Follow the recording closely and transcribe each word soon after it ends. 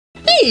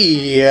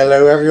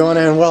Hello everyone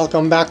and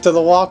welcome back to the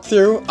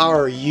walkthrough.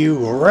 Are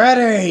you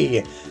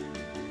ready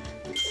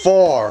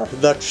for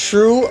the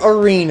true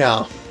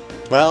arena?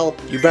 Well,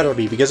 you better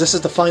be, because this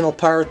is the final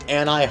part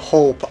and I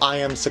hope I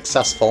am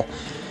successful.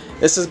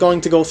 This is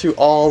going to go through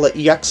all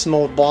the EX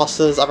mode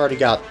bosses. I've already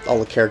got all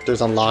the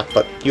characters unlocked,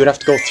 but you would have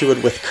to go through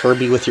it with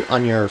Kirby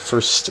on your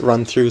first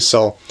run through,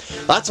 so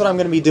that's what I'm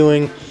going to be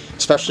doing,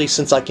 especially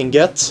since I can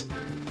get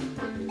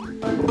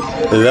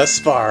the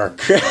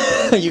Spark.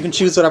 You can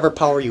choose whatever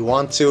power you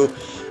want to.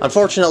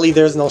 Unfortunately,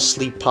 there's no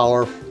sleep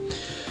power.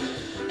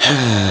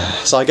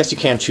 So I guess you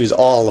can't choose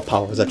all the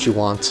powers that you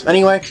want.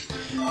 Anyway,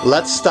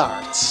 let's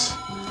start.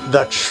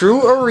 The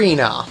true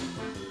arena.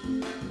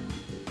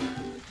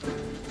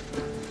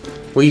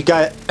 We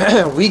get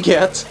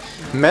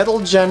Metal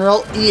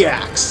General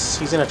EX.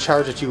 He's gonna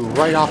charge at you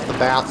right off the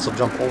bat, so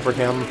jump over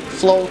him,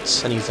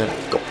 float, and he's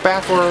gonna go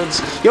backwards.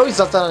 He always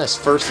does that on his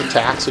first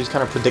attack, so he's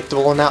kind of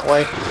predictable in that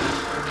way.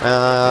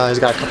 He's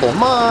got a couple of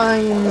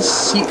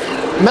mines.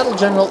 Metal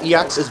General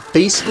EX is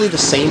basically the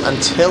same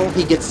until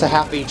he gets to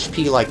half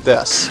HP like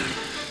this.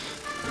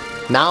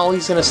 Now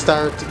he's gonna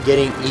start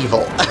getting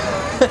evil.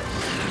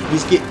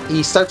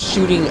 He starts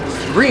shooting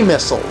 3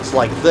 missiles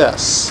like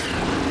this,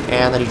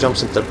 and then he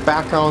jumps into the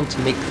background to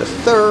make the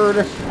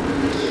third.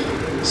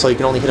 So you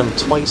can only hit him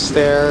twice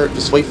there.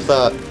 Just wait for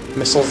the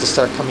missiles to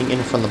start coming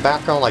in from the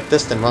background like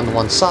this, then run to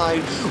one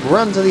side,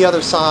 run to the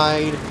other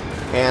side,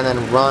 and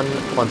then run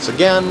once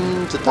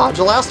again to dodge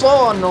the last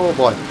one. Oh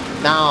boy.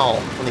 Now,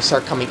 when they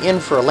start coming in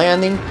for a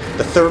landing,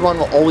 the third one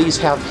will always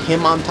have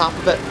him on top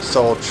of it,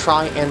 so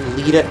try and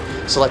lead it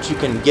so that you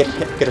can get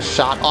a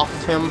shot off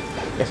of him,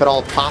 if at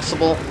all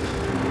possible.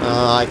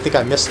 I think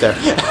I missed there.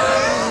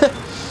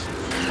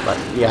 But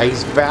yeah,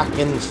 he's back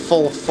in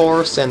full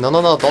force, and no,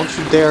 don't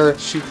you dare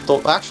shoot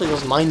those. Actually,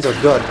 those mines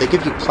are good. They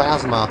give you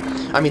plasma.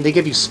 I mean, they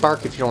give you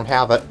spark if you don't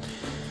have it.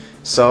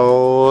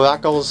 So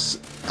that goes.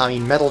 I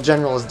mean, Metal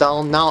General is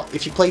down. Now,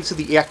 if you played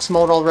through the EX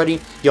mode already,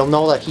 you'll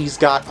know that he's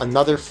got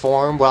another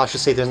form. Well, I should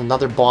say there's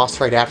another boss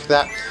right after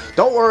that.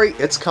 Don't worry,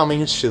 it's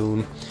coming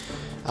soon.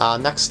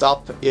 Next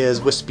up is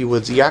Wispy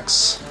Woods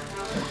EX.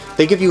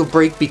 They give you a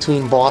break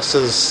between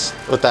bosses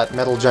with that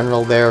Metal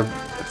General there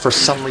for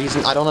some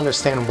reason. I don't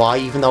understand why,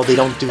 even though they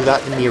don't do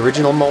that in the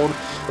original mode,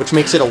 which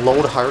makes it a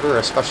load harder,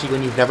 especially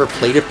when you've never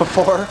played it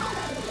before.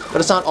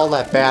 But it's not all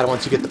that bad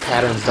once you get the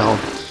patterns down.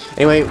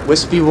 Anyway,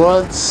 Wispy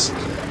Woods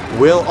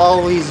will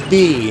always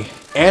be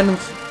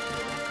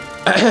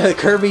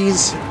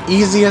Kirby's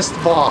easiest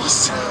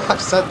boss. I've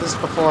said this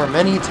before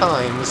many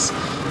times.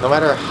 No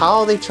matter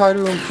how they try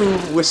to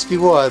improve Wispy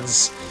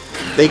Woods,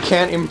 they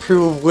can't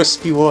improve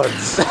Wispy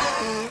Woods.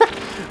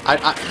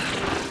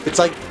 It's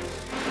like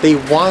they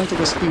want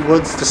Wispy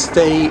Woods to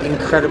stay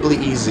incredibly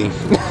easy.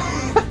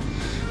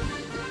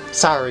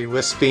 Sorry,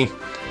 Wispy.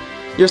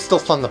 You're still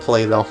fun to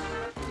play, though.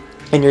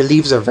 And your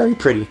leaves are very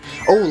pretty.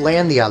 Oh,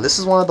 Landia. This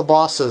is one of the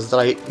bosses that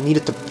I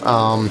needed to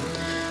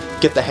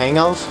get the hang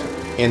of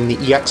in the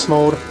EX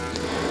mode.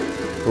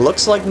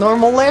 Looks like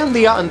normal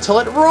Landia until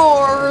it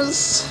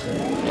roars!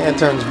 And it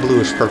turns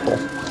bluish-purple.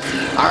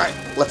 Alright,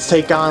 let's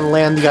take on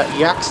Landia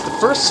EX. The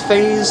first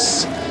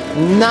phase,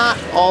 not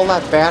all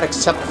that bad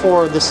except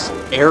for this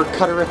air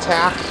cutter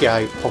attack.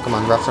 Yeah,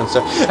 Pokemon reference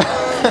it.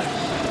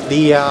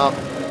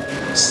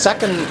 The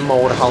second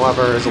mode,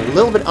 however, is a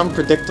little bit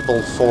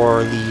unpredictable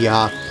for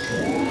the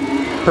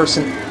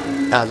person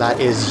that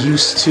is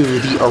used to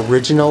the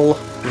original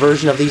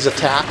version of these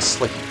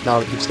attacks. Like, now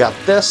that he's got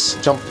this,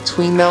 jump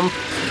between them,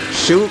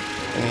 shoot,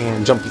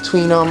 and jump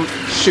between them,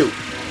 shoot.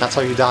 That's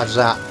how you dodge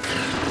that.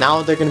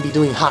 Now they're going to be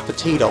doing Hot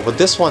Potato, but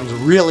this one's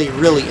really,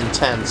 really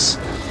intense,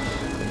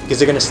 because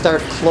they're going to start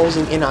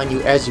closing in on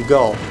you as you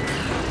go.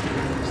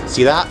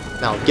 See that?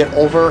 Now get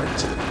over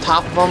to the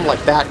top of them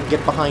like that and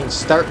get behind.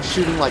 Start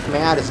shooting like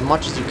mad as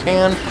much as you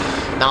can.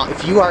 Now,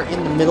 if you are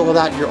in the middle of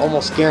that, you're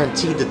almost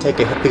guaranteed to take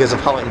a hit because of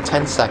how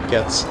intense that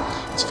gets.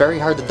 It's very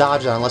hard to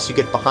dodge that unless you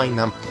get behind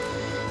them.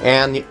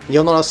 And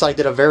you'll notice I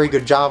did a very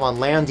good job on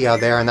Landia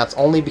there, and that's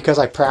only because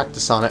I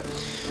practice on it.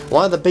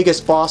 One of the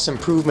biggest boss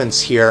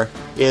improvements here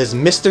is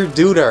Mr.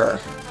 Duder.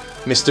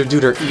 Mr.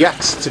 Duder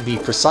EX, to be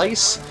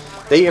precise.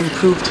 They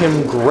improved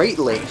him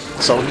greatly,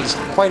 so he's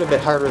quite a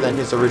bit harder than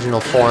his original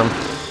form.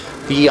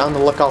 Be on the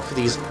lookout for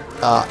these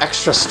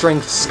extra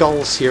strength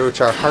skulls here,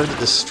 which are hard to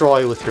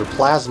destroy with your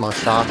plasma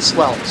shots,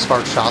 well,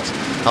 spark shots.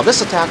 Now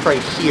this attack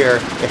right here,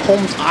 it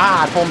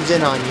homes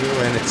in on you,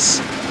 and it's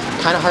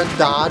kind of hard to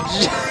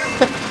dodge.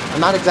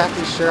 I'm not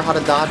exactly sure how to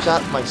dodge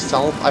that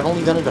myself. I've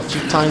only done it a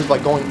few times by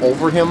going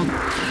over him.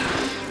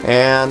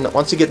 And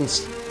once you get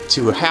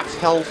into half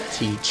health,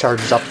 he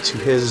charges up to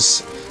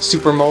his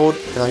super mode,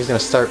 and now he's going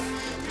to start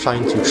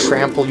trying to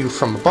trample you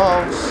from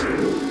above.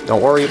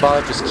 Don't worry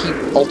about it, just keep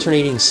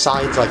alternating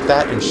sides like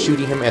that and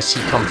shooting him as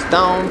he comes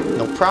down,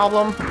 no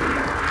problem.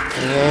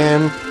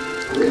 And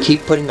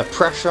keep putting the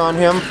pressure on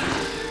him.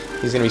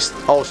 He's gonna be...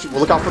 oh shoot,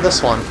 well, look out for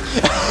this one.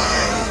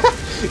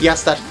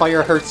 Yes, that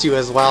fire hurts you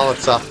as well.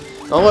 It's a...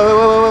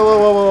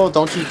 oh, whoa,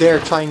 don't you dare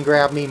try and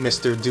grab me,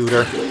 Mr.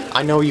 Duder.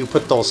 I know you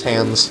put those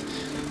hands.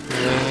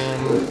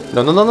 And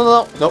No, no, no, no,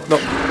 no, nope,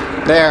 nope.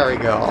 There we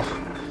go.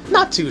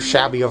 Not too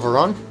shabby of a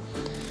run.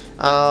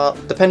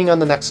 Depending on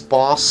the next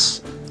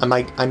boss,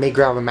 I may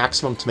grab a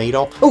Maximum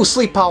Tomato. Oh,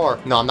 Sleep Power!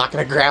 No, I'm not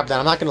gonna grab that.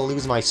 I'm not gonna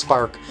lose my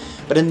spark.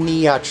 But in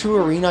the true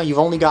arena, you've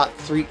only got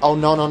 3... Oh,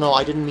 no, no, no,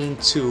 I didn't mean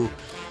to...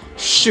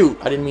 Shoot,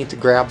 I didn't mean to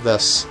grab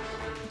this.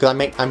 Because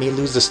I may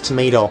lose this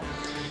tomato.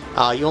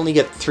 You only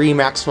get 3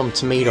 Maximum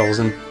Tomatoes,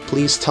 and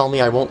please tell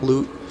me I won't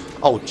loot...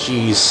 Oh,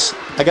 jeez.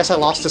 I guess I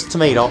lost this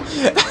tomato.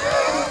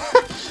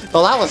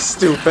 Well, that was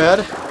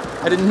stupid.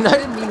 I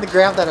didn't mean to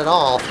grab that at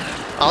all.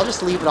 I'll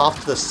just leave it off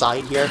to the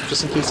side here,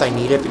 just in case I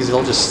need it, because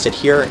it'll just sit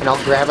here, and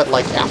I'll grab it,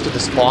 like, after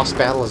this boss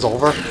battle is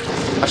over.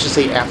 I should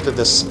say after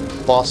this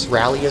boss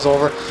rally is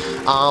over.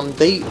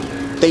 They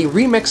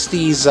remix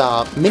these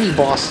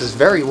mini-bosses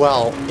very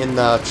well in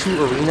the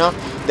true arena.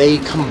 They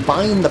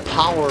combine the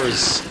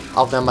powers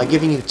of them by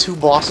giving you 2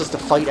 bosses to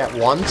fight at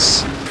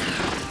once.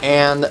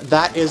 And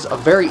that is a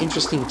very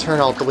interesting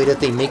turnout, the way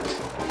that they make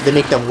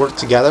them work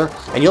together.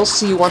 And you'll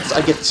see once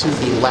I get to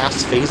the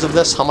last phase of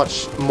this how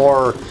much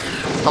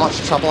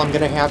trouble I'm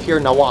gonna have here.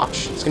 Now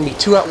watch. It's gonna be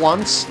 2 at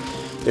once.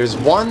 There's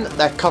one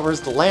that covers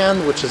the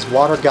land, which is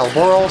Water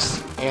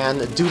Galboros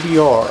and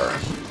Dubior.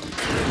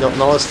 You'll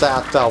notice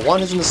that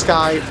one is in the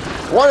sky,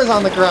 one is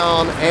on the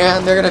ground,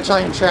 and they're gonna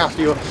try and trap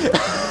you.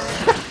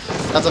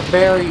 That's a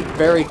very,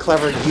 very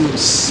clever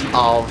use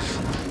of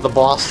the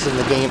bosses in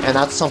the game, and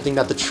that's something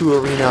that the true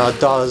arena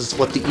does,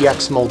 what the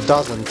EX mode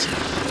doesn't,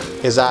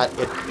 is that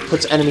it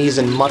puts enemies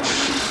in much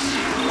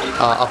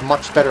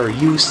better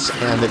use,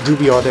 and the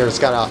Dubio there's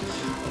got a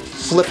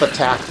flip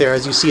attack there.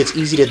 As you see, it's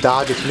easy to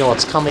dodge if you know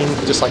what's coming,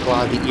 just like a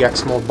lot of the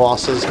EX mode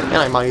bosses, and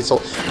I might as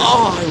well...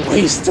 Oh, I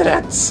wasted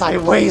it! I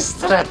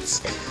wasted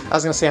it! I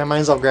was gonna say, I might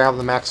as well grab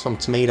the Maximum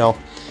Tomato.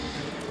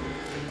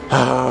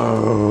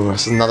 Oh,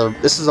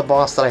 this is a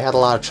boss that I had a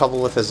lot of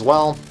trouble with as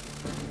well.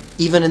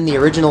 Even in the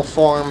original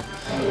form,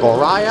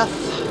 Goliath,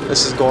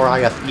 this is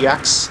Goliath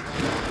EX,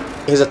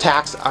 his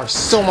attacks are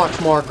so much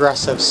more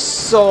aggressive,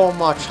 so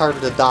much harder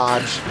to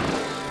dodge,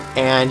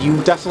 and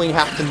you definitely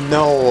have to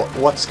know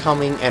what's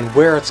coming and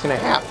where it's going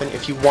to happen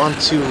if you want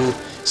to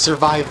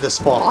survive this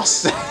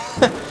boss.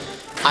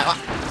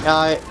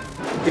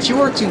 If you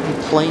were to be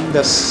playing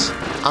this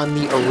on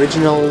the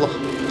original,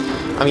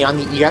 on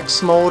the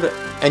EX mode,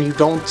 and you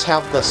don't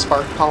have the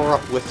spark power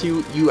up with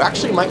you, you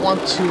actually might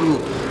want to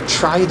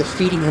try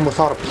defeating him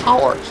without a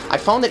power. I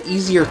found it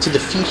easier to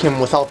defeat him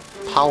without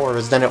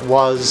powers than it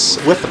was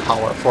with the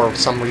power for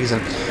some reason.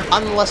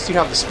 Unless you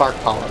have the spark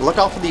power. Look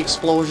out for the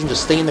explosion,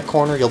 just stay in the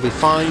corner, you'll be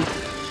fine.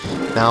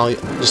 Now,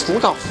 just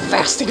look how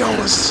fast he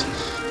goes.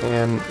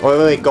 And,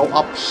 wait, go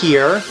up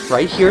here.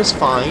 Right here is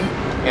fine.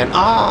 And,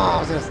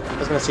 I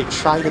was gonna say,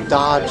 try to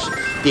dodge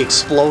the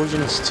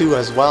explosions too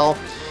as well.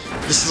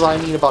 This is what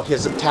I mean about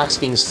his attacks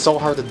being so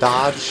hard to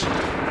dodge.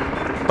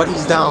 But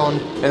he's down,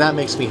 and that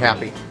makes me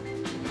happy.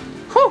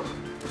 Whew!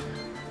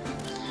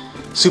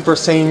 Super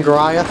Saiyan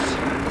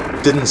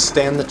Goliath didn't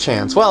stand the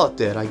chance. Well, it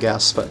did, I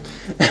guess, but...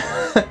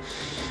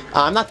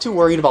 I'm not too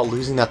worried about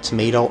losing that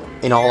tomato,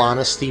 in all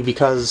honesty,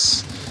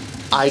 because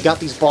I got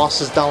these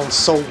bosses down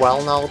so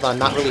well now that I'm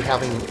not really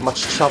having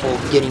much trouble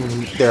getting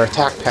their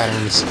attack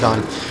patterns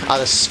done.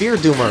 The Sphere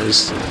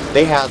Doomers,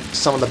 they had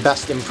some of the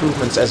best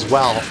improvements as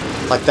well.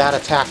 Like that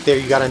attack there,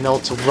 you gotta know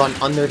to run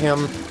under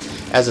him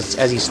as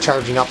he's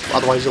charging up,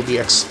 otherwise you'll be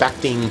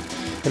expecting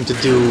him to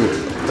do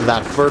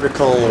that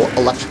vertical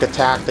electric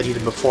attack that he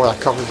did before that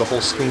covers the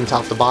whole screen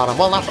top to bottom.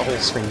 Well, not the whole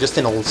screen, just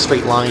in a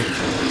straight line.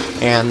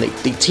 And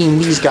they team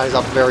these guys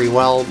up very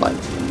well by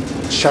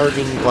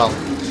charging, well,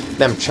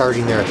 them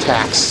charging their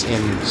attacks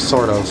in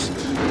sort of...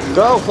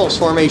 Go, close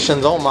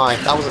formations! Oh my,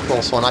 that was a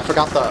close one. I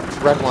forgot the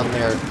red one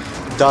there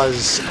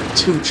does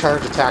 2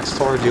 charge attacks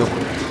toward you.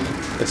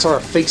 It sort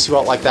of fakes you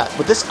out like that.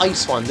 But this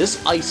ice one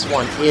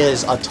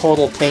is a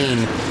total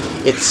pain.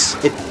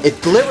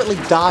 It deliberately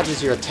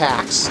dodges your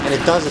attacks, and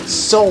it does it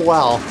so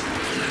well.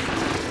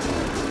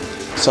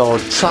 So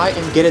try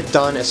and get it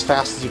done as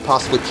fast as you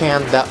possibly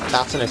can.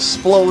 That's an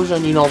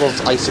explosion, you know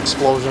those ice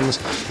explosions.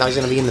 Now he's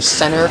going to be in the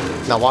center.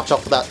 Now watch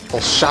out for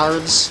those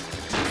shards.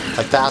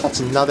 Like that. That's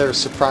another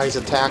surprise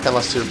attack,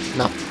 unless you're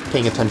not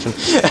paying attention.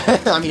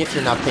 I mean, if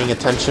you're not paying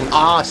attention.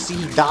 See,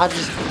 he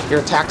dodges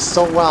your attacks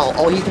so well.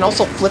 Oh, you can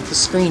also flip the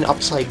screen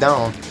upside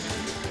down.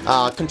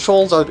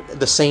 Controls are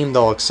the same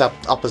though,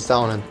 except up is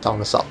down and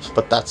down is up.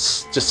 But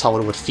that's just how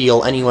it would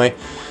feel anyway.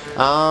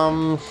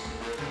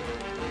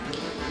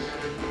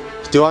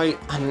 Do I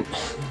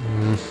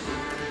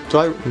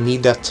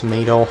need that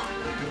tomato?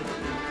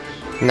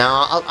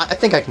 Nah, I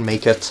think I can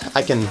make it.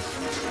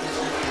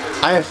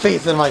 I have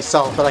faith in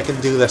myself that I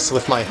can do this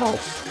with my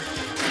health.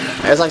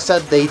 As I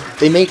said,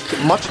 they make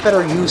much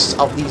better use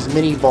of these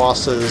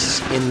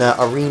mini-bosses in the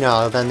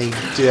arena than they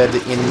did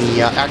in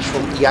the actual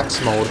EX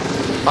mode.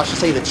 I should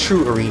say the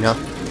true arena.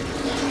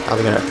 Now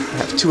they're gonna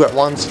have 2 at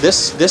once.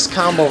 This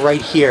combo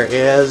right here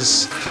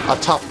is a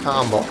tough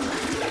combo.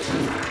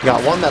 You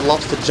got one that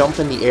loves to jump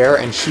in the air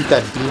and shoot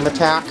that beam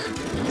attack,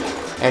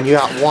 and you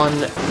got one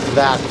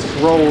that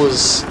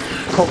throws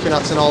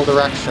coconuts in all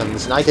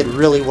directions, and I did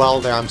really well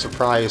there, I'm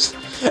surprised.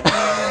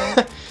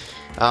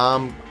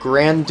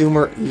 Grand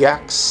Doomer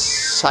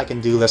EX. I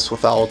can do this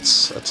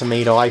without a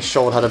tomato. I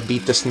showed how to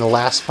beat this in the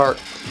last part.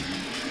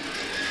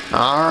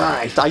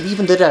 Alright, I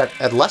even did it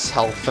at less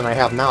health than I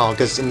have now,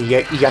 because in the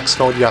EX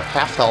mode you have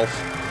half health.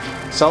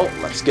 So,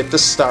 let's get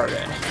this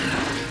started.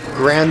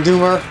 Grand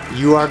Doomer,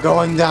 you are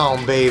going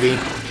down, baby.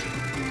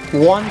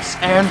 Once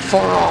and for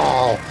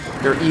all.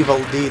 Your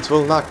evil deeds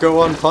will not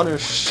go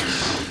unpunished.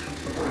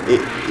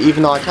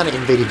 Even though I kind of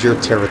invaded your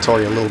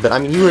territory a little bit. I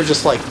mean, you were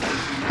just like...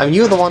 I mean,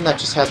 you were the one that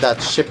just had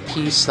that ship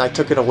piece, and I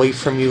took it away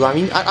from you. I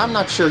mean, I'm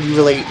not sure you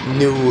really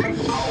knew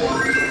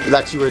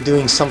that you were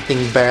doing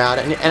something bad.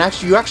 And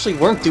actually, you actually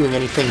weren't doing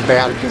anything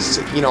bad, because,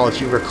 you know,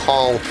 if you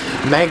recall,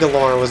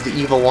 Magalore was the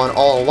evil one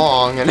all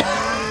along, and...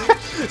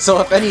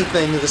 So if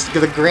anything,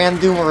 the Grand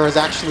Doomer is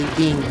actually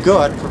being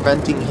good,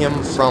 preventing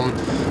him from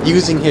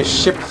using his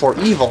ship for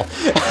evil.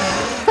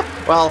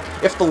 Well,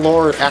 if the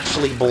lore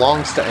actually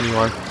belongs to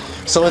anyone.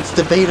 So it's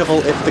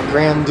debatable if the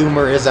Grand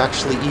Doomer is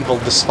actually evil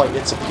despite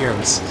its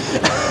appearance.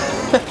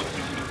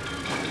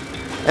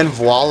 And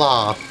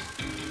voila!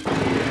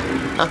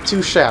 Not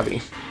too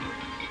shabby.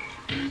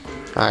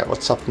 Alright,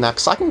 what's up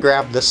next? I can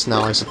grab this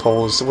now, I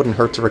suppose. It wouldn't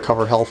hurt to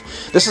recover health.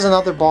 This is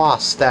another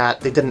boss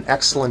that they did an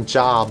excellent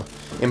job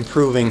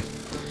improving.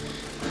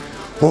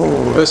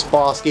 Oh, this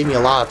boss gave me a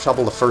lot of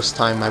trouble the first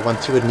time I went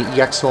through it in the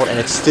EX mode, and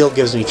it still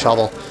gives me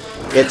trouble.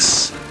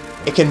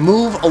 It can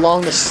move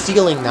along the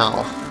ceiling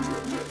now,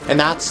 and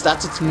that's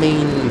its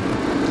main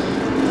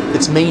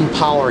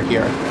power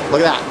here.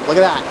 Look at that! Look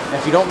at that! And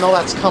if you don't know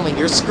that's coming,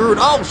 you're screwed.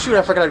 Oh shoot!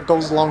 I forgot it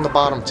goes along the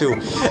bottom too.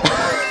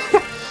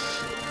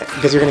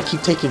 Because you're gonna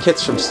keep taking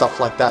hits from stuff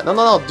like that. No,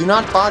 no, no! Do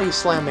not body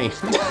slam me.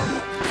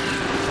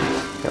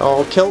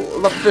 Oh, kill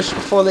the fish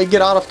before they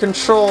get out of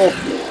control.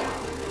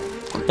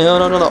 No,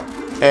 no, no, no.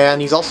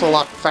 And he's also a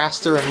lot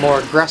faster and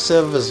more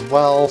aggressive as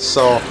well,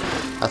 so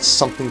that's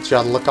something that you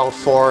gotta look out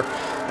for.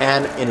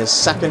 And in his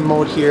second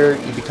mode here,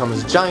 he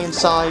becomes giant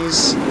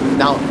size.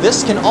 Now,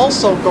 this can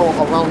also go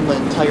around the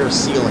entire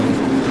ceiling,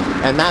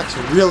 and that's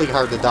really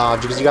hard to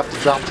dodge because you have to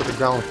drop to the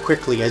ground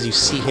quickly as you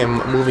see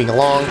him moving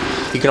along.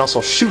 You can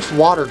also shoot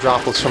water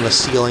droplets from the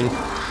ceiling.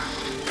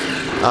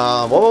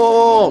 Whoa, whoa,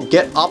 whoa, whoa,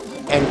 get up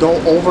and go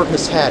over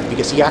his head,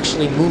 because he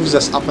actually moves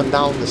us up and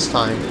down this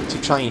time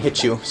to try and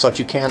hit you, so that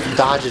you can't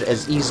dodge it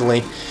as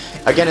easily.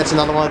 Again, it's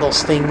another one of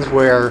those things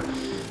where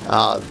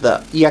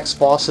the EX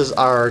bosses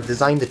are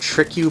designed to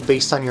trick you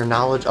based on your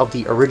knowledge of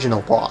the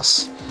original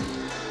boss.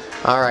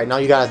 Alright, now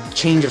you got a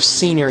change of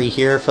scenery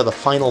here for the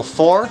final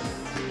 4.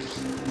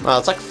 Well,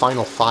 it's like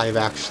final 5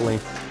 actually.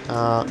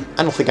 I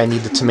don't think I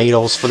need the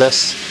tomatoes for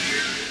this.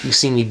 You've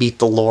seen me beat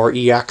the lore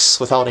EX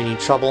without any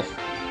trouble.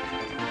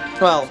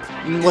 Well,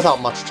 without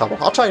much trouble.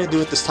 I'll try to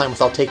do it this time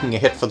without taking a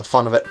hit for the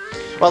fun of it.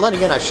 Well, then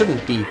again, I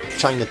shouldn't be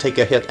trying to take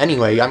a hit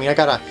anyway. I mean, I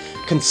gotta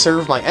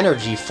conserve my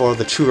energy for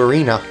the true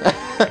arena.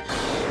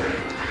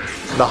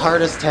 The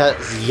hardest has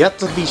yet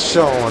to be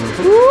shown.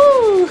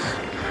 Woo!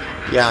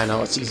 Yeah, I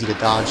know, it's easy to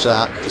dodge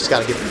that. Just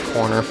gotta get in the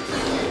corner.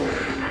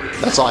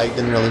 That's why I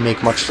didn't really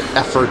make much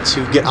effort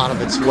to get out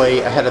of its way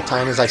ahead of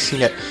time, as I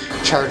seen it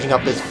charging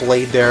up its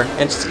blade there.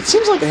 And it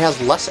seems like it has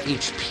less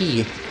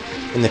HP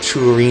in the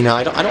true arena.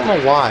 I don't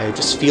know why. It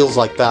just feels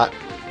like that.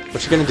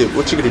 What you gonna do?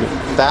 What you gonna do?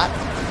 That?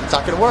 It's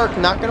not gonna work.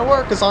 Not gonna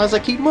work as long as I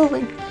keep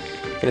moving.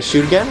 Gonna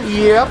shoot again?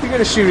 Yep, you're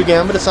gonna shoot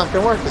again, but it's not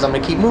gonna work because I'm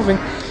gonna keep moving.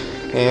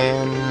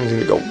 And I'm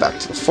gonna go back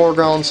to the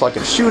foreground so I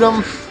can shoot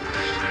them.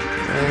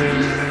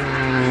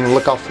 And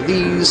look out for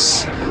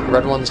these. The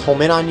red ones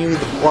home in on you.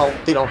 Well,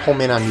 they don't home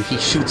in on you. He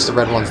shoots the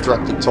red ones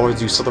directly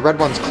towards you. So the red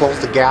ones close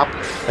the gap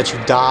that you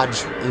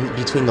dodge in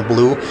between the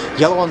blue.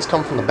 Yellow ones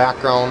come from the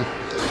background.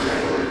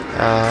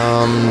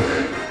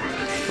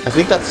 I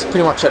think that's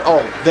pretty much it.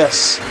 Oh,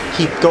 this.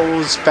 He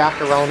goes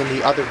back around in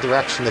the other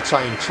direction to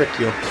try and trick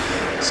you.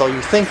 So you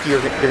think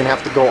you're going to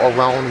have to go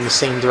around in the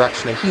same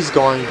direction that he's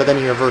going, but then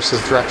he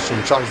reverses direction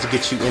and tries to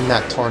get you in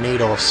that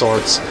tornado of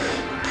sorts.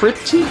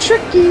 Pretty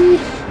tricky!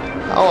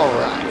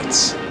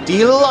 Alright.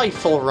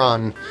 Delightful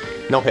run.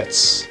 No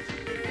hits.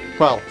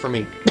 Well, for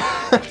me.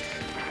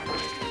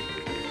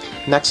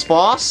 Next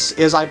boss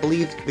is, I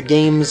believe, the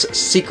game's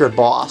secret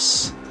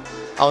boss.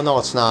 Oh, no,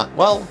 it's not.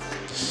 Well,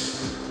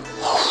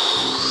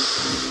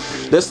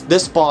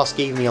 this boss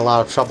gave me a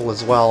lot of trouble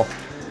as well.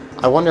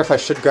 I wonder if I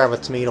should grab a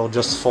tomato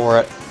just for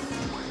it.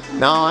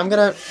 No, I'm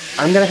gonna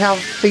have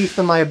faith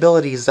in my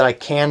abilities that I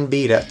can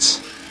beat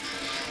it.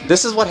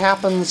 This is what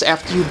happens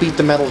after you beat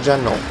the Metal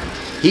General.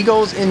 He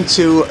goes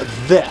into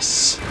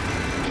this.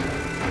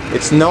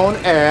 It's known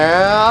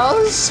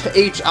as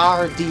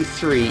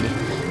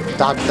HRD3.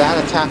 Dodge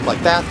that attack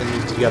like that, then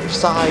move to the other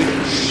side,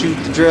 shoot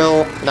the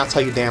drill, and that's how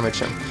you damage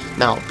him.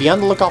 Now, be on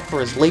the lookout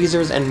for his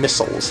lasers and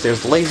missiles.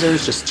 There's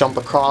lasers, just jump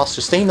across,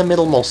 just stay in the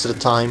middle most of the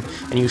time,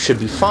 and you should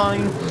be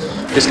fine.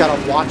 Just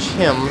gotta watch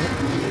him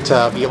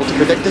to be able to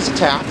predict his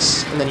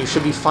attacks, and then you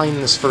should be fine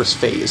in this first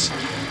phase.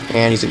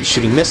 And he's gonna be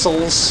shooting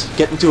missiles,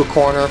 get into a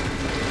corner,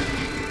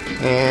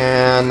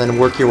 and then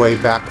work your way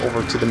back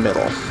over to the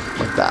middle,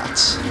 like that.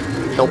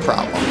 No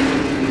problem.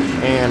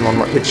 And one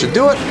more hit should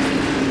do it,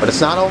 but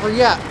it's not over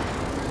yet.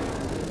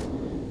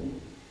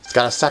 It's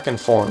got a second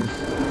form.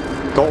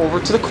 Go over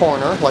to the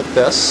corner like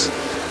this.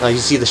 Now you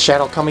see the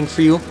shadow coming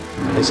for you.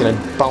 He's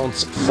gonna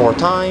bounce 4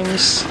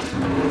 times.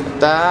 Like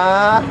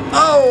that.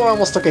 Oh, I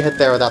almost took a hit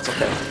there. That's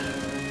okay.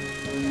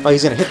 Oh,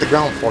 he's gonna hit the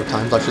ground 4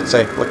 times, I should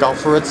say. Look out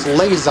for its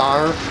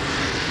laser.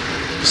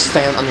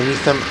 Stand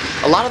underneath him.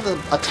 A lot of the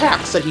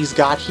attacks that he's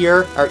got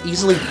here are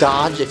easily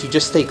dodged if you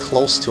just stay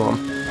close to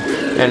him.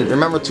 And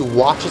remember to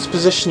watch its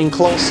positioning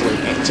closely,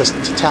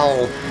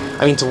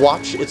 and to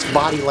watch its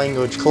body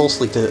language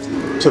closely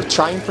to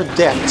try and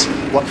predict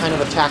what kind of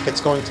attack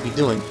it's going to be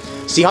doing.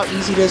 See how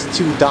easy it is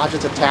to dodge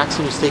its attacks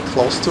when you stay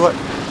close to it?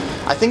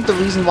 I think the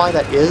reason why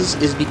that is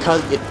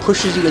because it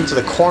pushes you into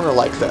the corner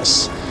like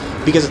this.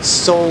 Because it's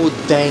so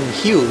dang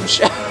huge.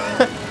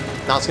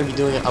 Now it's going to be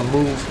doing a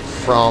move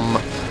from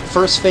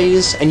first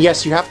phase, and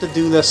yes, you have to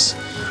do this,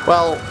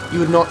 well,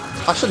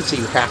 I shouldn't say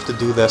you have to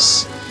do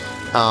this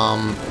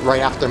right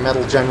after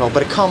Metal General,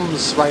 but it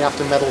comes right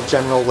after Metal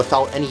General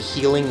without any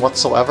healing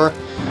whatsoever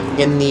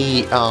in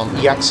the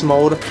EX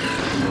mode,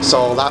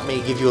 so that may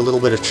give you a little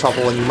bit of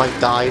trouble and you might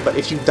die, but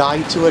if you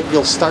die to it,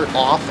 you'll start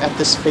off at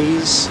this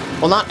phase,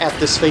 well, not at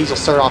this phase, you'll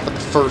start off at the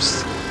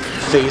first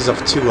phase of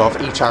 2 of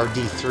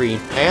HRD3,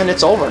 and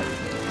it's over.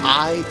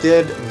 I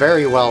did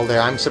very well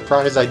there. I'm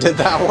surprised I did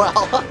that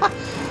well.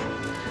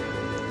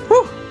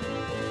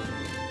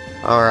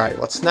 Alright,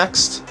 what's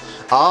next?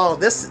 Oh,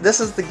 this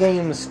is the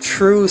game's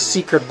true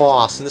secret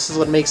boss, and this is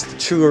what makes the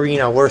true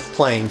arena worth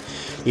playing.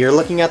 You're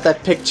looking at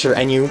that picture,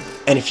 and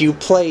if you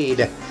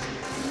played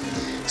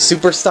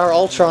Superstar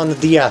Ultra on the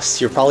DS,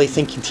 you're probably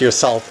thinking to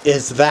yourself,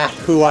 is that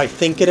who I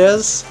think it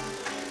is?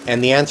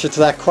 And the answer to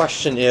that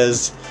question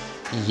is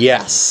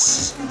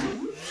yes.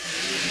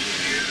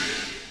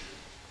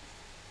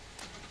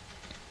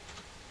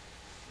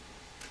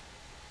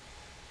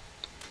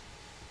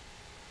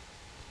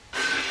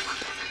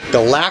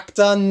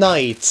 Galacta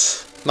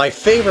Knight, my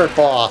favorite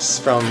boss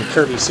from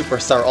Kirby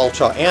Superstar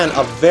Ultra, and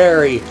a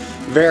very,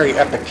 very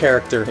epic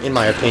character, in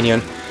my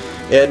opinion.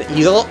 And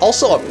he's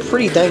also a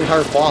pretty dang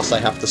hard boss, I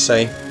have to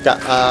say.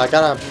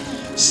 Gotta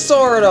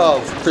sort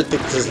of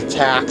predict his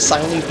attacks.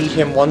 I only beat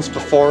him once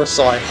before,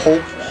 so I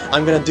hope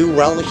I'm gonna do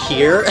well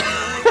here.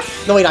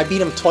 No, wait, I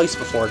beat him twice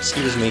before,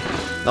 excuse me.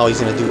 Now he's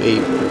gonna do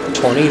a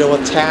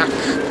tornado attack.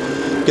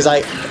 Because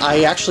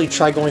I actually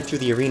tried going through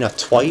the arena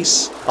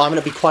twice. Oh, I'm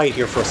gonna be quiet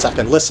here for a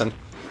second. Listen.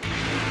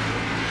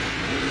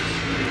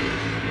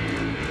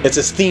 It's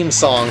his theme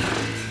song.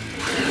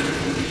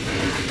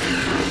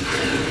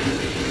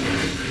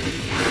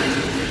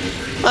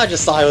 I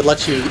just thought I would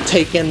let you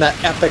take in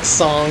that epic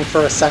song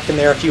for a second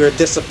there if you were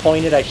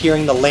disappointed at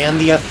hearing the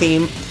Landia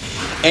theme.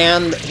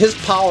 And his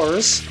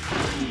powers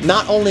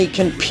not only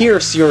can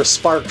pierce your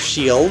spark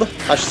shield,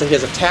 I should say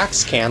his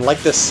attacks can, like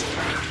this...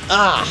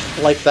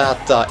 like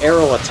that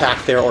arrow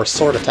attack there, or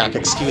sword attack,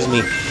 excuse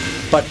me.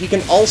 But he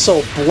can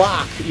also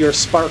block your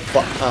spark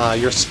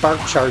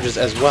charges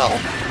as well.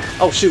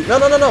 Oh shoot, no,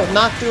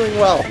 not doing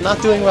well,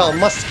 not doing well,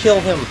 must kill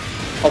him.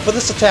 Oh, for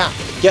this attack,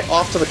 get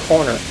off to the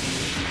corner.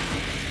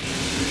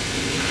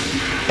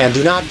 And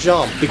do not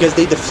jump, because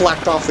they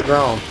deflect off the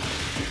ground.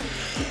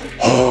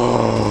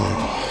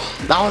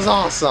 Oh, that was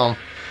awesome.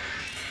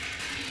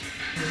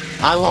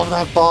 I love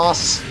that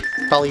boss.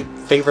 Probably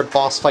favorite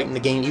boss fight in the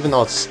game, even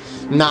though it's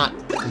not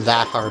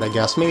that hard, I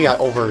guess. Maybe I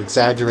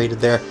over-exaggerated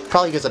there.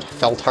 Probably because it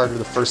felt harder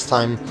the first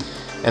time,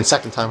 and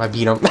second time I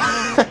beat him.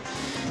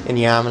 And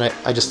yeah,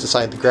 I just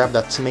decided to grab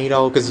that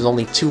tomato, because there's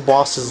only 2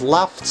 bosses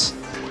left.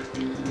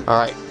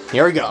 Alright,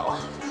 here we go.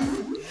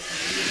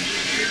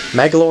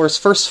 Megalor's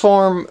first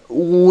form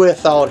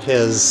without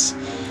his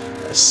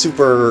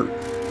super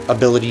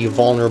ability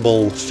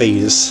vulnerable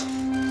phase.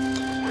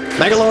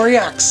 Megalor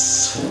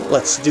EX!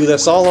 Let's do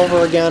this all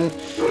over again.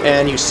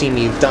 And you see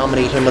me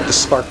dominate him with the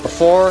spark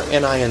before,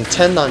 and I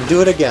intend on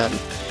do it again.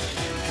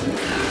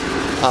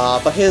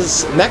 But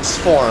his next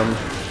form,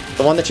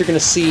 the one that you're going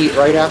to see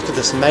right after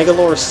this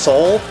Megalor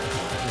Soul,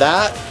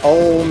 that,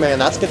 oh man,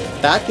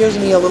 that gives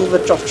me a little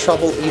bit of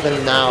trouble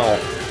even now.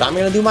 But I'm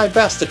going to do my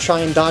best to try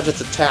and dodge its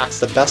attacks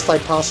the best I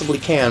possibly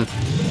can.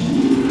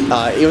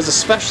 It was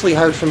especially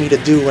hard for me to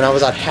do when I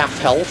was at half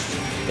health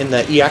in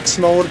the EX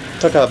mode. It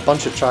took a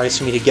bunch of tries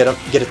for me to get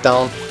it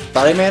down.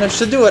 But I managed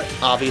to do it,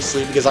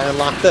 obviously, because I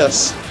unlocked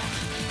this.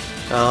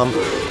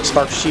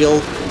 Spark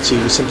Shield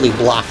to simply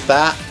block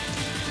that.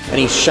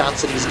 Any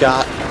shots that he's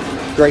got.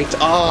 Great.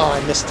 Oh, I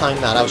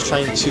mistimed that. I was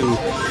trying to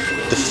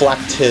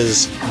deflect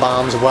his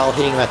bombs while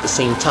hitting them at the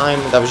same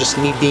time. That was just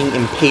me being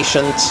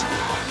impatient.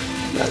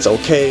 That's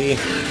okay.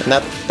 And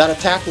that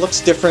attack looks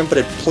different, but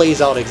it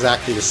plays out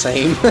exactly the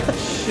same.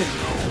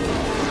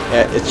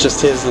 Yeah, it's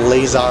just his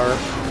laser.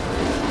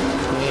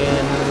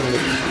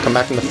 And come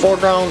back in the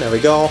foreground. There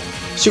we go.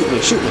 Shoot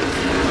me, shoot me.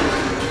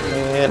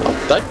 And oh,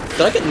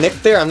 did I get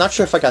nicked there? I'm not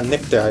sure if I got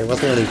nicked there. I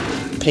wasn't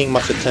really paying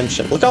much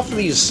attention. Look out for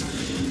these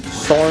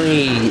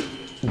thorny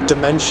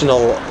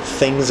dimensional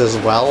things as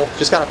well.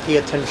 Just gotta pay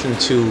attention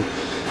to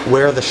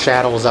where the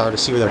shadows are to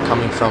see where they're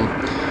coming from.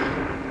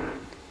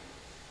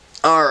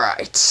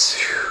 Alright.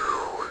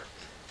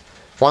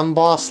 1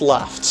 boss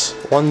left.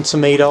 1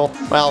 tomato.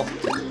 Well,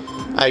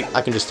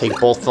 I can just take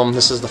both of them.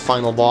 This is the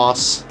final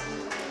boss.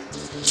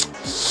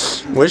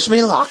 Wish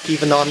me luck,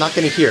 even though I'm not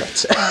going to hear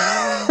it.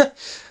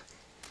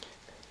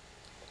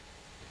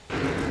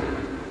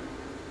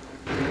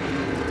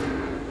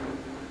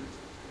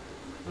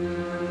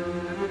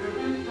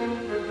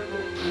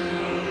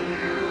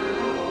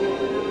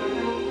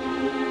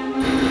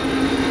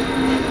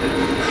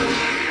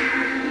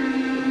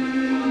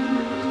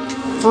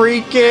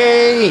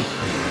 Freaky!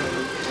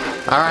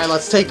 Alright,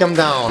 let's take him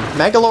down.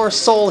 Megalor's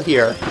Soul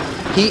here.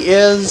 He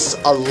is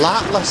a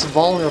lot less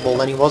vulnerable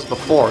than he was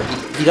before.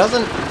 He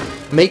doesn't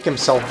make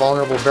himself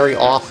vulnerable very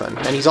often.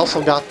 And he's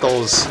also got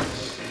those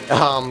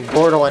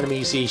Gordo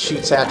enemies he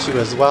shoots at you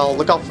as well.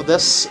 Look out for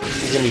this.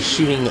 He's going to be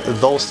shooting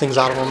those things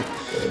out of him.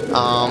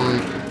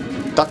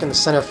 Duck in the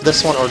center for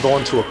this one or go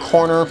into a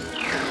corner.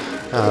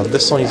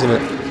 This one he's going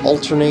to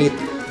alternate.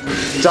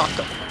 Duck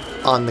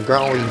on the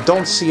ground where you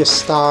don't see a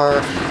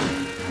star.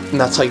 And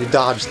that's how you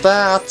dodge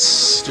that.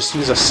 Just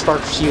use a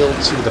spark shield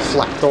to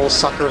deflect those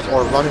suckers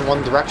or run in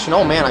one direction.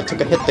 Oh man, I took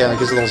a hit there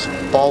because of those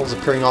balls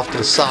appearing off to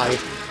the side.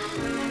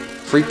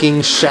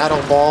 Freaking shadow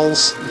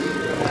balls.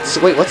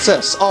 Wait, what's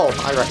this? Oh,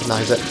 I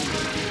recognize it.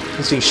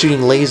 So he's shooting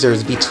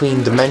lasers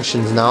between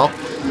dimensions now.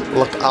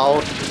 Look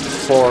out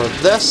for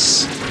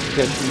this. He's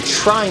going to be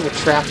trying to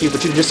trap you,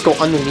 but you can just go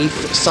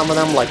underneath some of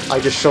them like I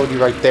just showed you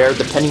right there,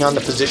 depending on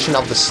the position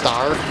of the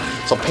star.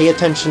 So pay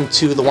attention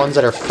to the ones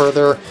that are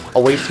further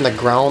away from the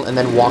ground and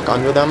then walk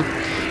under them.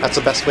 That's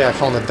the best way I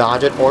found to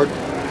dodge it, or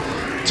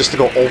just to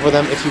go over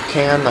them if you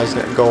can. I was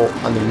going to go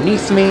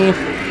underneath me.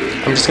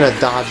 I'm just going to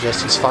dodge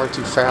this. He's far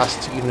too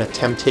fast to even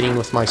attempt hitting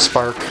with my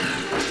spark.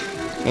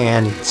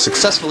 And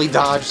successfully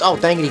dodged. Oh,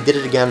 dang it, he did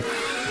it again.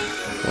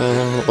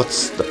 And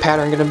what's the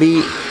pattern going to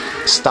be?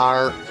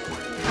 Star.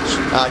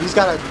 He's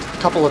got a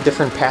couple of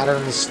different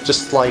patterns,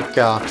 just like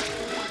a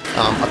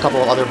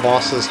couple of other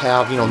bosses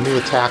have, you know, new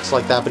attacks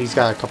like that, but he's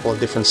got a couple of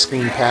different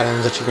screen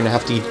patterns that you're going to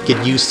have to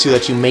get used to,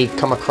 that you may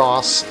come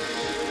across.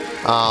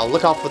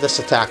 Look out for this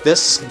attack.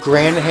 This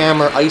Grand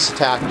Hammer Ice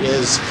attack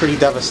is pretty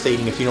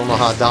devastating if you don't know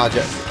how to dodge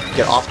it.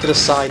 Get off to the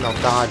side, now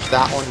dodge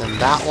that one, then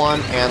that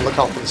one, and look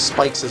out for the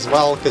spikes as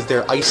well, because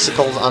they're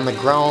icicles on the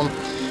ground.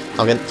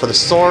 Now get for the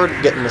sword,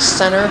 get in the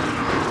center,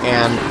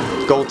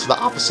 and go to the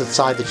opposite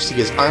side that you see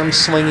his arm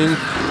swinging.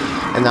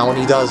 And now when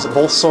he does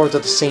both swords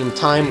at the same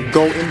time,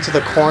 go into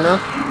the corner,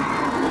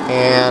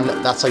 and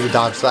that's how you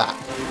dodge that.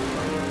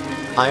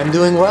 I am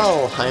doing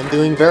well. I am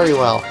doing very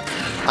well.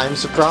 I am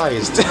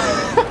surprised.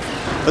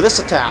 For this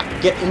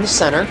attack, get in the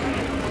center.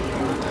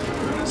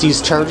 So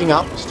he's charging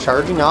up,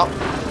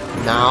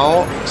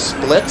 Now,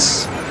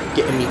 splits,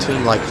 get in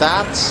between like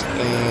that,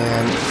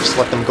 and just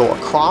let them go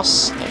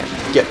across, and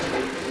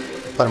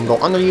let them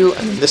go under you,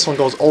 and this one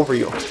goes over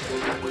you.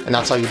 And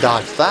that's how you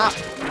dodge that.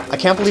 I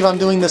can't believe I'm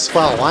doing this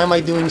well. Why am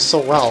I doing so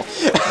well?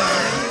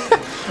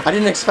 I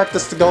didn't expect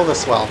this to go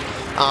this well.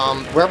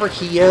 Wherever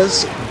he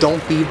is,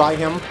 don't be by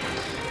him,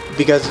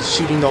 because he's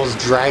shooting those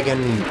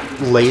dragon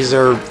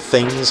laser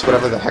things,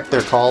 whatever the heck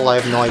they're called, I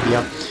have no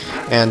idea.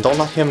 And don't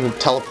let him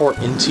teleport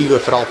into you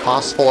if at all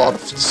possible. The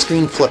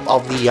screen flip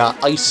of the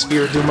Ice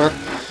Spear Doomer.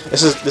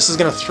 This is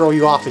going to throw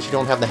you off if you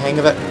don't have the hang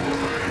of it.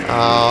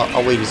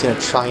 Oh wait, he's going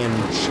to try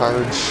and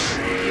charge.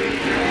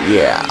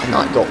 Yeah,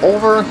 not go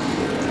over.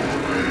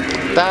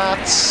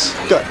 That's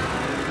good.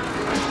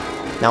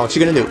 Now what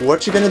you gonna do?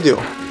 What you gonna do?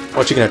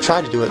 What you gonna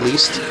try to do at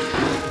least?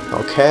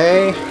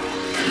 Okay.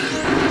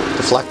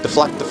 Deflect,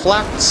 deflect,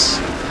 deflect.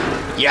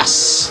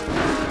 Yes!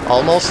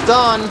 Almost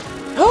done.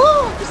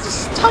 Oh, there's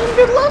just a tiny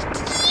bit left.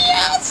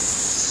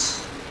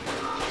 Yes!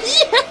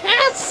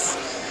 Yes!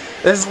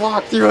 This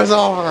walkthrough is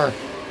over.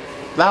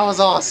 That was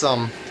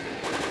awesome.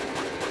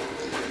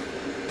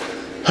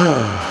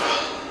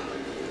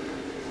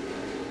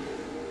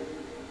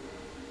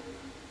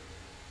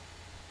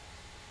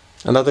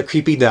 Another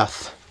creepy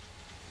death.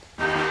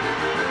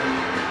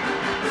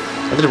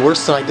 I did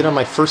worse than I did on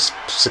my first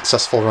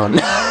successful run.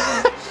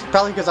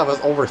 Probably because I was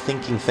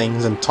overthinking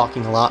things and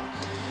talking a lot.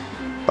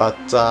 But,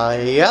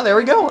 yeah, there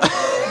we go.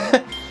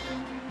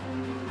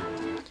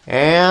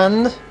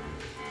 And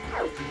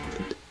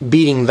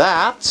beating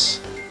that,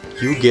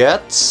 you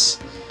get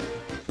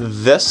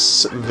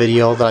this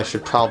video that I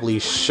should probably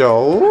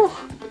show.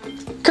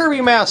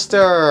 Kirby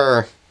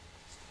Master!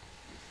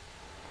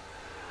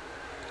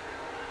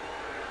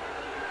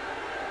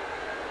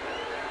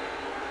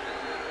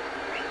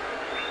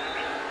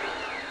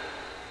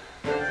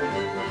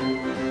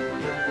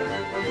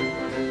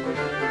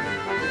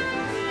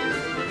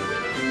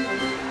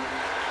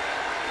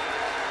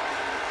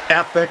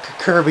 Epic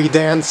Kirby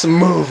dance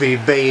movie,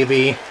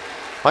 baby!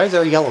 Why is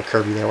there a yellow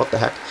Kirby there? What the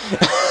heck?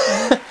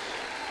 I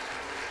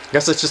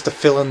guess it's just to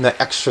fill in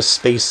the extra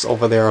space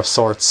over there of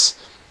sorts.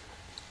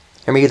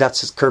 Or maybe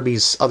that's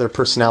Kirby's other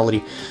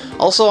personality.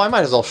 Also, I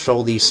might as well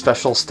show the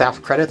special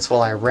staff credits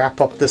while I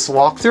wrap up this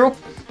walkthrough.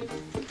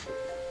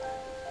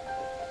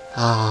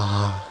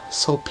 Ah,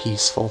 so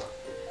peaceful.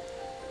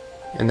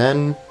 And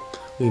then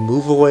we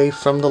move away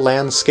from the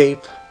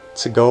landscape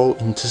to go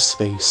into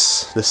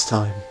space this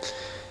time.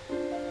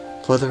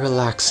 For the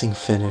relaxing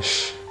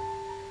finish.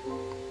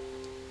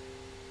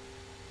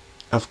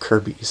 of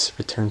Kirby's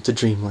Return to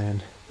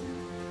Dreamland.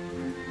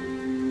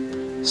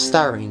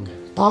 Starring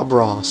Bob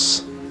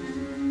Ross.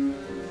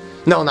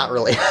 No, not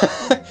really.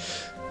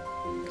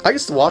 I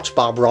used to watch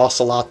Bob Ross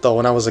a lot though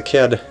when I was a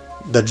kid.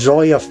 The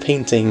Joy of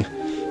Painting.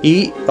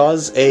 He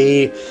was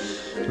a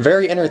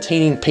very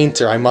entertaining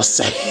painter, I must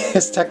say.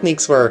 His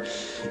techniques were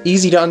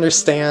easy to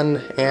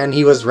understand and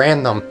he was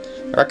random.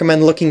 I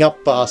recommend looking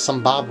up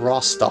some Bob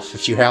Ross stuff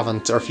if you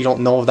haven't, or if you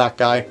don't know of that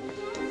guy.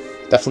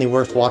 Definitely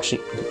worth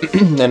watching.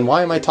 And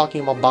why am I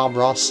talking about Bob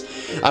Ross?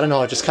 I don't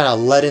know, it just kind of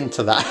led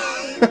into that.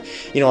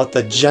 You know, with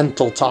the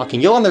gentle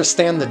talking. You'll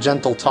understand the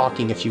gentle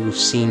talking if you've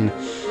seen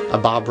a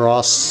Bob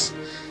Ross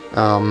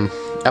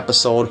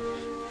episode.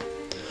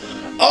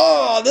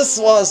 Oh, this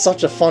was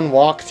such a fun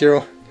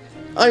walkthrough.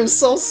 I'm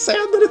so sad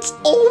that it's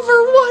over.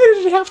 Why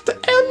did it have to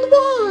end?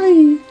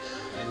 Why?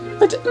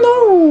 I didn't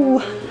know.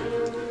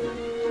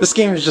 This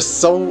game is just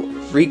so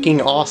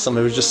freaking awesome.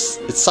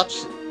 It's such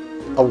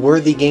a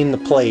worthy game to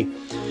play.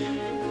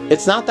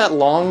 It's not that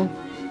long.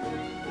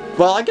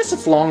 Well, I guess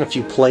it's long if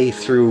you play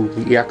through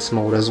the EX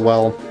mode as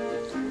well.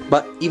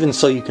 But even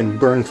so, you can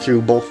burn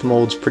through both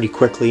modes pretty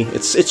quickly.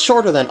 It's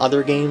shorter than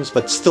other games,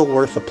 but still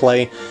worth a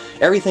play.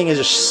 Everything is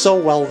just so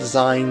well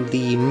designed.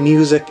 The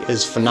music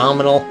is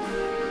phenomenal,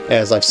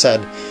 as I've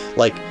said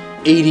like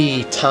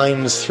 80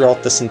 times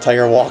throughout this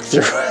entire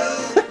walkthrough.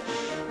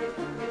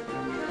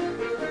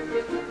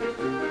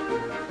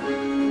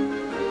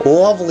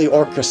 Lovely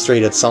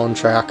orchestrated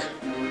soundtrack.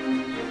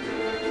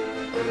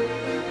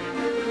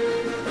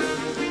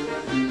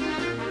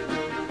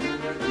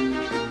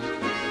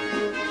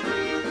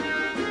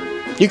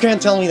 You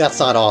can't tell me that's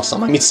not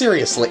awesome. I mean,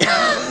 seriously.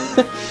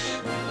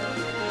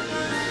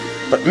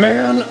 But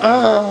man,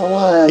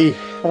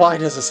 why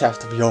does this have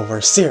to be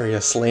over?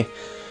 Seriously.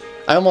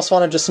 I almost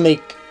want to just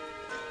make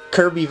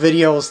Kirby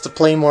videos to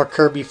play more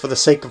Kirby for the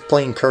sake of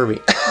playing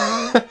Kirby.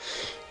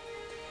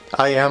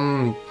 I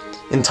am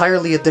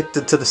entirely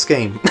addicted to this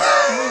game.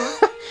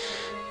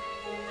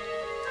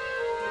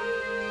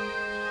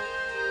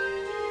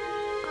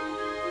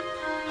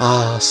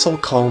 Ah, so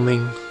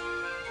calming.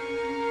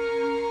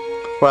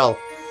 Well,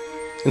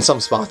 in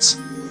some spots.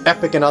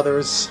 Epic in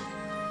others.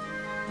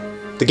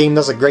 The game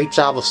does a great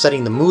job of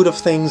setting the mood of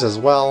things as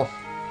well.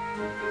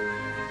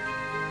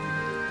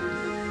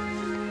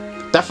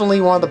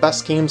 Definitely one of the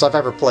best games I've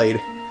ever played.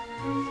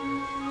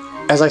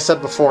 As I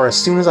said before, as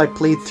soon as I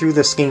played through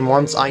this game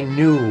once, I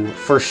knew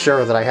for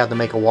sure that I had to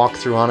make a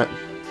walkthrough on it.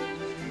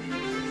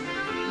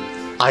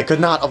 I could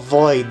not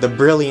avoid the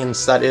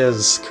brilliance that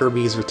is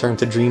Kirby's Return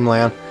to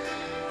Dreamland.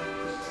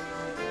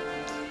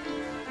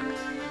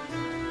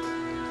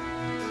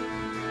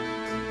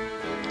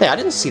 Hey, I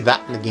didn't see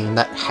that in the game,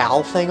 that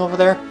HAL thing over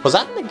there. Was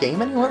that in the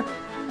game anywhere?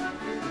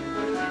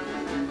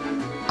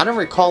 I don't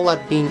recall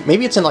that being...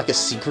 Maybe it's in like a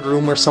secret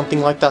room or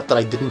something like that that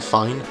I didn't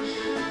find.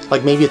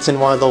 Like maybe it's in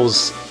one of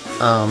those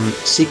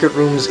secret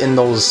rooms in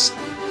those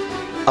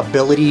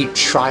ability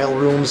trial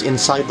rooms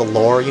inside the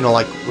lore, you know,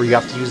 like where you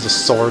have to use the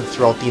sword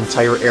throughout the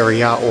entire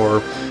area,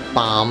 or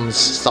bombs,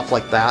 stuff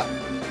like that.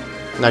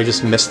 And I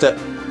just missed it.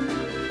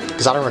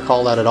 Because I don't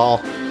recall that at all.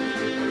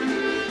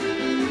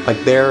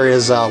 Like there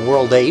is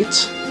World 8.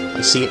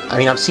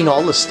 I've seen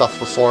all this stuff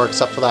before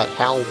except for that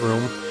HAL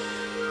room.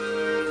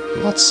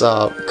 That's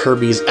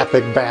Kirby's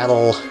epic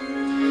battle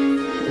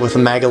with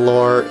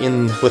Magolor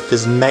with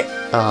his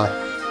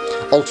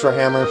Ultra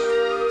Hammer.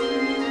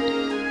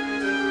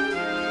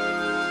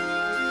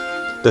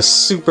 The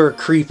super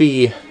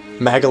creepy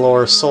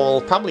Magolor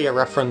soul, probably a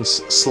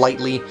reference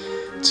slightly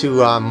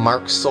to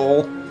Mark's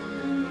soul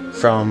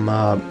from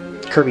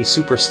Kirby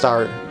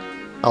Superstar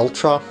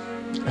Ultra.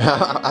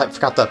 I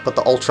forgot to put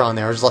the Ultra on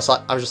there. I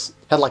just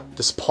had like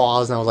this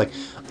pause and I was like,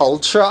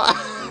 Ultra?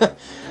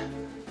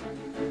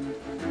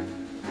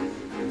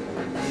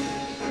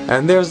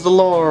 And there's the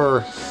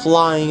lore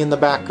flying in the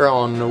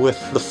background with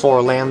the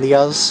 4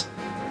 Landias.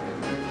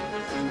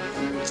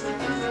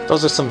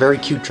 Those are some very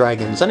cute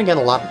dragons. And again,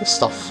 a lot of the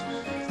stuff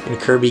in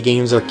Kirby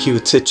games are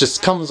cute. It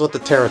just comes with the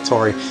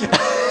territory.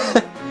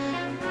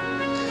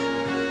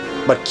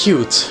 But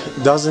cute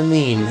doesn't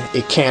mean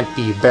it can't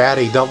be bad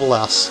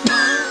A-double-S.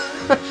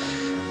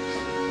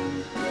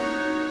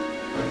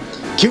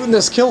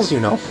 Cuteness kills, you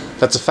know.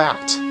 That's a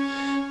fact.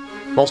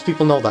 Most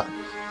people know that.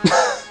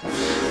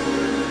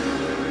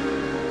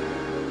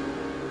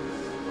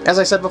 As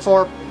I said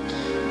before,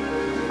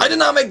 I did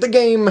not make the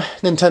game.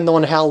 Nintendo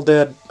and HAL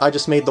did. I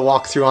just made the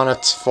walkthrough on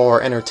it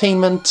for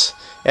entertainment,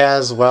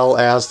 as well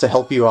as to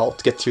help you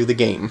out get through the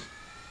game.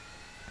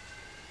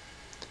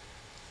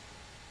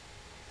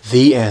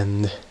 The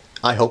end.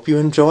 I hope you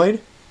enjoyed,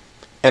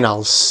 and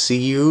I'll see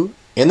you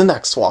in the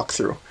next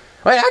walkthrough.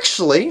 Wait,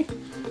 actually,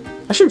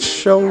 I should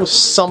show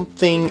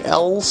something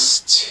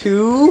else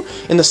too.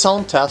 In the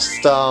sound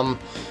test,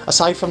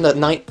 aside from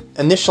the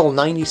initial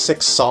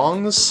 96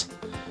 songs,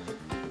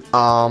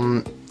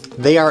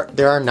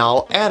 there are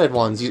now added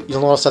ones.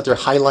 You'll notice that they're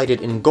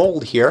highlighted in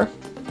gold here.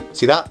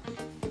 See that?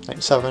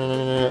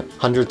 97,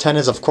 110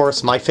 is of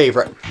course my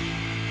favorite.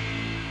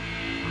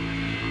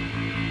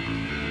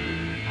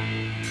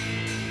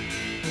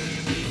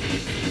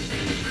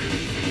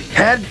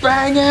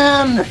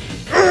 Headbanging!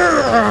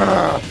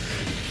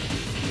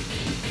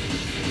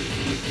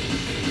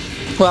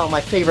 Well, my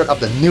favorite of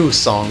the new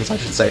songs, I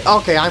should say.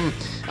 Okay, I'm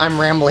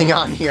rambling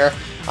on here.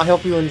 I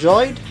hope you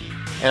enjoyed,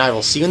 and I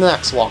will see you in the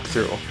next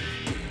walkthrough.